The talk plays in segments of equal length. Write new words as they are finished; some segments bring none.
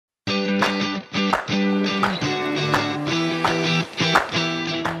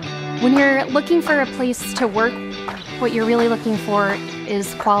When you're looking for a place to work, what you're really looking for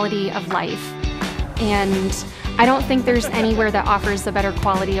is quality of life. And I don't think there's anywhere that offers a better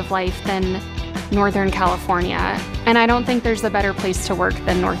quality of life than Northern California. And I don't think there's a better place to work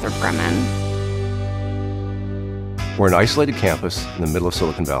than Northrop Grumman. We're an isolated campus in the middle of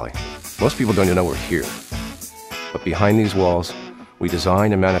Silicon Valley. Most people don't even know we're here. But behind these walls, we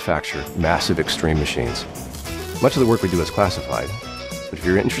design and manufacture massive extreme machines. Much of the work we do is classified, but if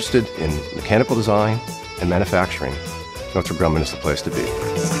you're interested in mechanical design and manufacturing, Northrop Grumman is the place to be.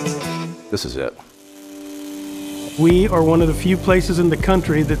 This is it. We are one of the few places in the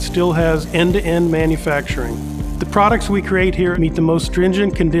country that still has end-to-end manufacturing. The products we create here meet the most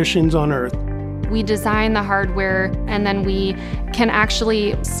stringent conditions on Earth. We design the hardware, and then we can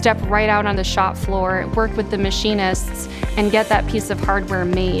actually step right out on the shop floor, work with the machinists, and get that piece of hardware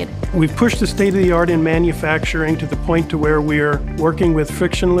made. We've pushed the state-of-the-art in manufacturing to the point to where we are working with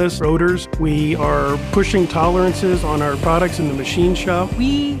frictionless rotors. We are pushing tolerances on our products in the machine shop.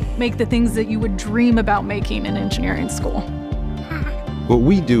 We make the things that you would dream about making in engineering school. What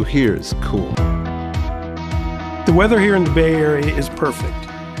we do here is cool. The weather here in the Bay Area is perfect.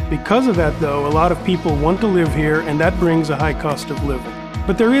 Because of that, though, a lot of people want to live here, and that brings a high cost of living.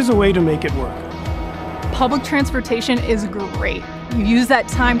 But there is a way to make it work. Public transportation is great. You use that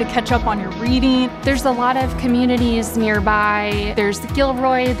time to catch up on your reading. There's a lot of communities nearby. There's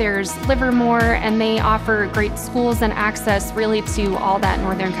Gilroy, there's Livermore, and they offer great schools and access really to all that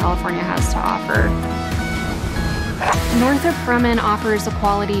Northern California has to offer. Northrop Grumman offers a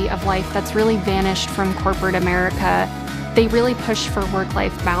quality of life that's really vanished from corporate America. They really push for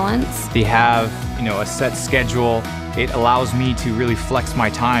work-life balance. They have, a set schedule. It allows me to really flex my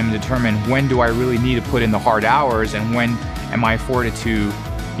time and determine when do I really need to put in the hard hours and when am I afforded to,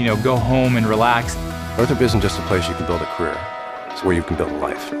 go home and relax. Northrop isn't just a place you can build a career. It's where you can build a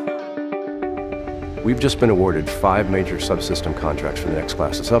life. We've just been awarded 5 major subsystem contracts for the next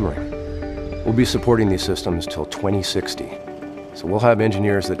class of submarine. We'll be supporting these systems till 2060. So we'll have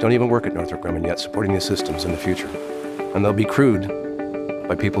engineers that don't even work at Northrop Grumman yet supporting these systems in the future. And they'll be crewed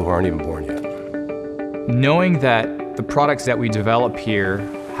by people who aren't even born yet. Knowing that the products that we develop here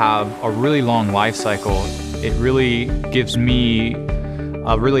have a really long life cycle, it really gives me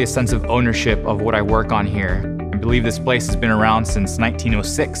a sense of ownership of what I work on here. I believe this place has been around since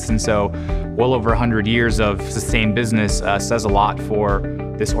 1906, and so well over 100 years of sustained business says a lot for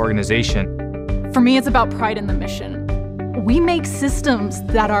this organization. For me, it's about pride in the mission. We make systems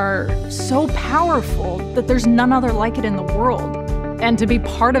that are so powerful that there's none other like it in the world. And to be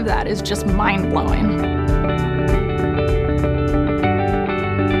part of that is just mind-blowing.